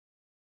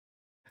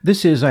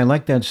This is I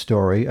Like That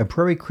Story, a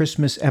Prairie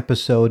Christmas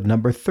episode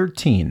number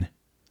 13,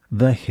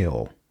 The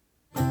Hill.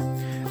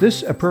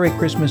 This A Prairie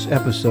Christmas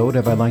episode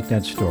of I Like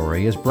That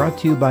Story is brought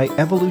to you by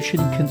Evolution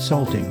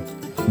Consulting,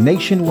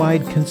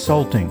 nationwide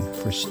consulting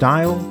for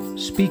style,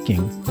 speaking,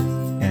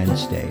 and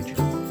stage.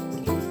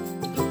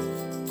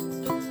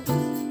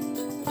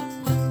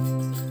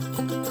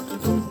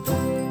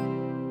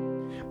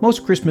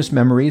 Most Christmas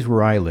memories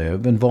where I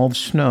live involve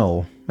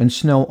snow, and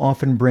snow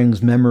often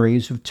brings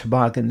memories of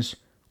toboggans,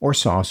 or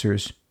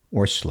saucers,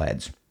 or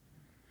sleds.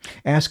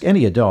 Ask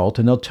any adult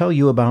and they'll tell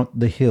you about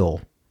the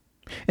hill.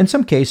 In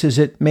some cases,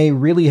 it may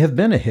really have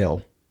been a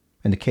hill.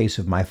 In the case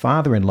of my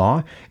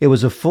father-in-law, it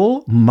was a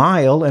full 1.5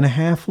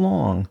 miles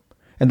long,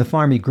 and the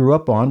farm he grew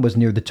up on was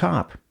near the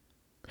top.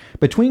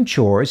 Between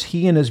chores,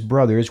 he and his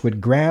brothers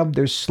would grab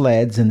their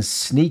sleds and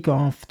sneak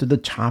off to the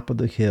top of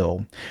the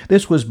hill.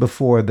 This was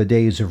before the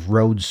days of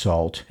road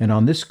salt, and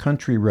on this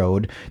country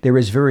road there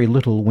is very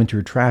little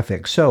winter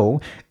traffic. So,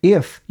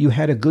 if you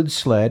had a good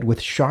sled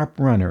with sharp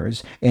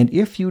runners, and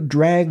if you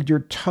dragged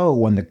your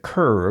toe on the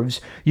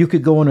curves, you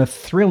could go on a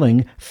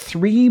thrilling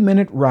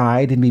 3-minute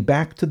ride and be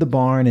back to the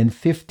barn in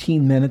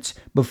 15 minutes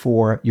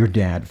before your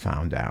dad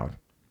found out.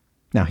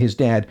 Now, his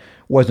dad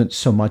wasn't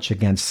so much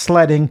against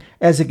sledding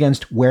as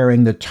against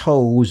wearing the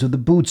toes of the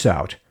boots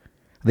out.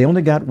 They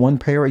only got 1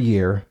 pair a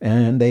year,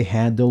 and they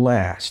had to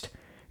last.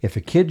 If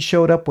a kid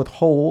showed up with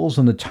holes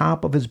in the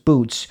top of his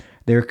boots,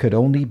 there could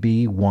only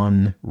be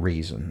one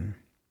reason.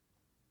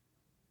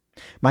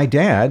 My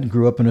dad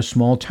grew up in a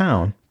small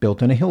town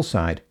built on a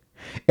hillside.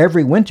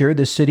 Every winter,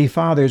 the city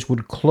fathers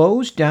would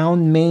close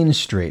down Main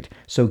Street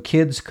so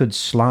kids could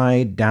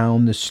slide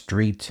down the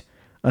street.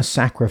 A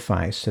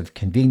sacrifice of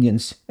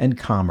convenience and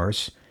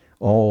commerce,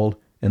 all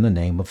in the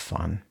name of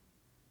fun.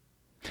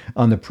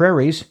 On the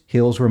prairies,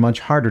 hills were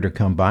much harder to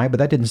come by, but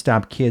that didn't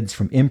stop kids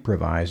from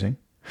improvising.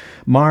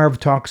 Marv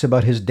talks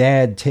about his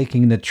dad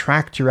taking the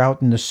tractor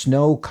out in the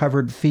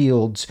snow-covered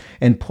fields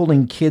and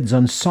pulling kids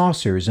on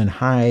saucers in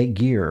high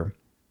gear.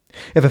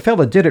 If a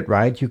fella did it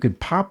right, you could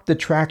pop the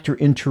tractor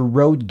into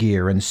road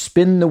gear and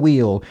spin the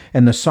wheel,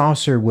 and the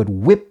saucer would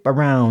whip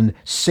around,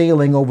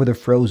 sailing over the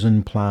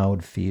frozen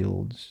plowed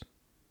fields.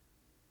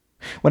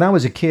 When I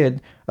was a kid,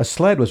 a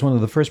sled was one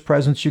of the first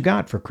presents you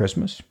got for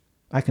Christmas.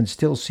 I can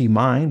still see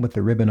mine with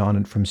the ribbon on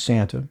it from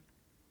Santa.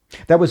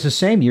 That was the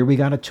same year we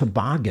got a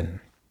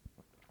toboggan.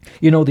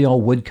 You know, the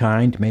all-wood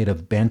kind made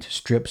of bent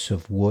strips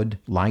of wood,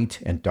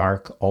 light and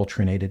dark,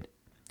 alternated.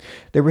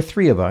 There were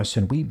 3 of us,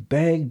 and we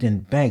begged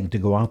and begged to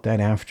go out that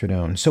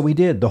afternoon. So we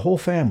did, the whole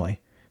family.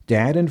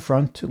 Dad in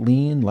front to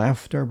lean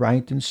left or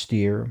right and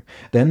steer.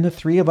 Then the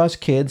 3 of us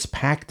kids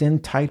packed in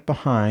tight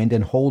behind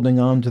and holding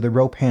on to the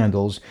rope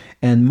handles,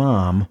 and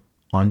Mom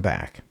on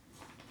back.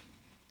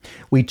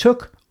 We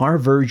took our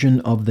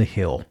version of the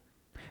hill,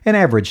 an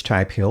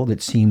average-type hill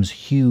that seems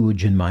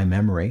huge in my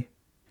memory.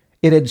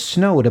 It had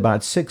snowed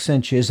about 6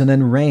 inches and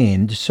then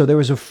rained, so there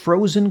was a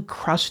frozen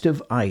crust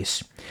of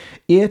ice.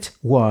 It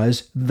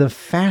was the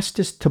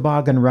fastest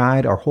toboggan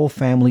ride our whole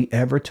family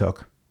ever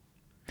took.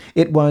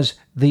 It was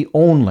the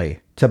only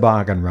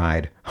toboggan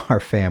ride our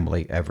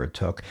family ever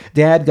took.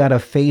 Dad got a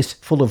face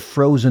full of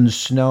frozen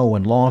snow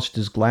and lost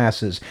his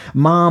glasses.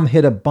 Mom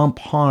hit a bump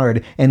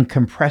hard and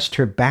compressed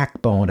her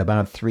backbone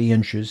about 3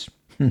 inches.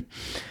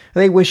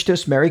 They wished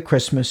us Merry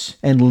Christmas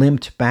and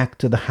limped back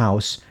to the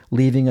house,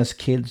 leaving us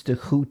kids to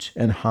hoot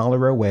and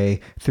holler away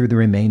through the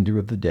remainder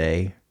of the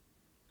day.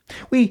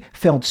 We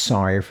felt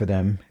sorry for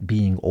them,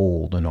 being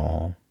old and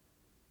all.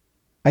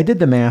 I did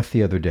the math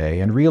the other day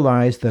and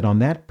realized that on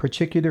that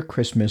particular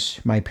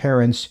Christmas, my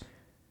parents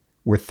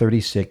were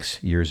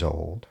 36 years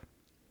old.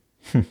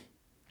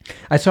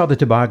 I saw the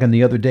toboggan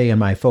the other day in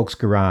my folks'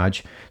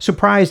 garage,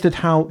 surprised at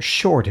how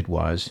short it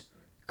was.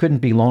 Couldn't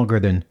be longer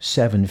than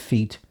 7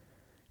 feet.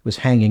 It was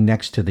hanging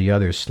next to the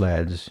other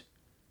sleds.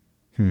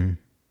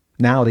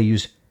 Now they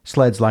use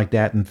sleds like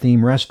that in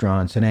theme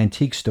restaurants and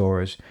antique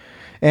stores,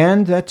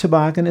 and that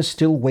toboggan is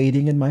still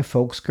waiting in my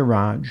folks'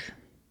 garage.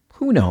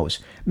 Who knows?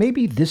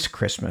 Maybe this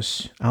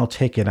Christmas I'll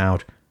take it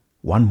out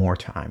one more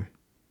time.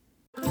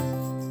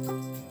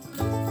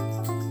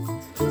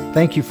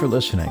 Thank you for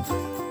listening.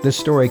 This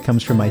story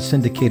comes from my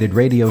syndicated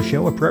radio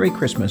show, A Prairie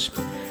Christmas,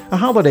 a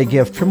holiday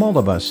gift from all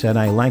of us at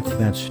I Liked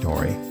That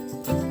Story.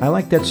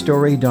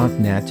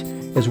 ILikeThatStory.net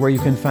is where you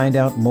can find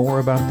out more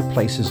about the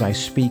places I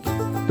speak,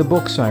 the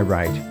books I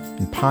write,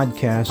 and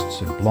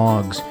podcasts and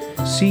blogs,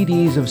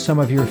 CDs of some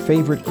of your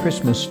favorite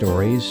Christmas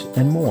stories,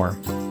 and more.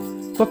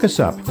 Look us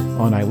up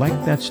on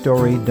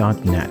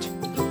ILikeThatStory.net.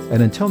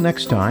 And until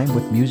next time,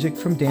 with music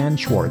from Dan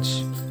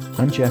Schwartz,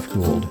 I'm Jeff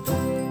Gould.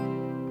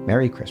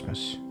 Merry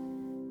Christmas.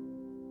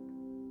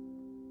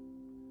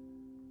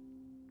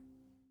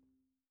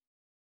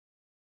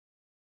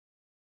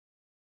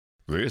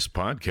 This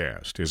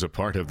podcast is a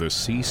part of the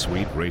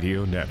C-Suite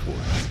Radio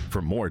Network.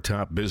 For more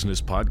top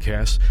business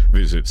podcasts,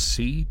 visit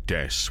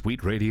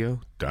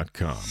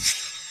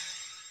c-suiteradio.com.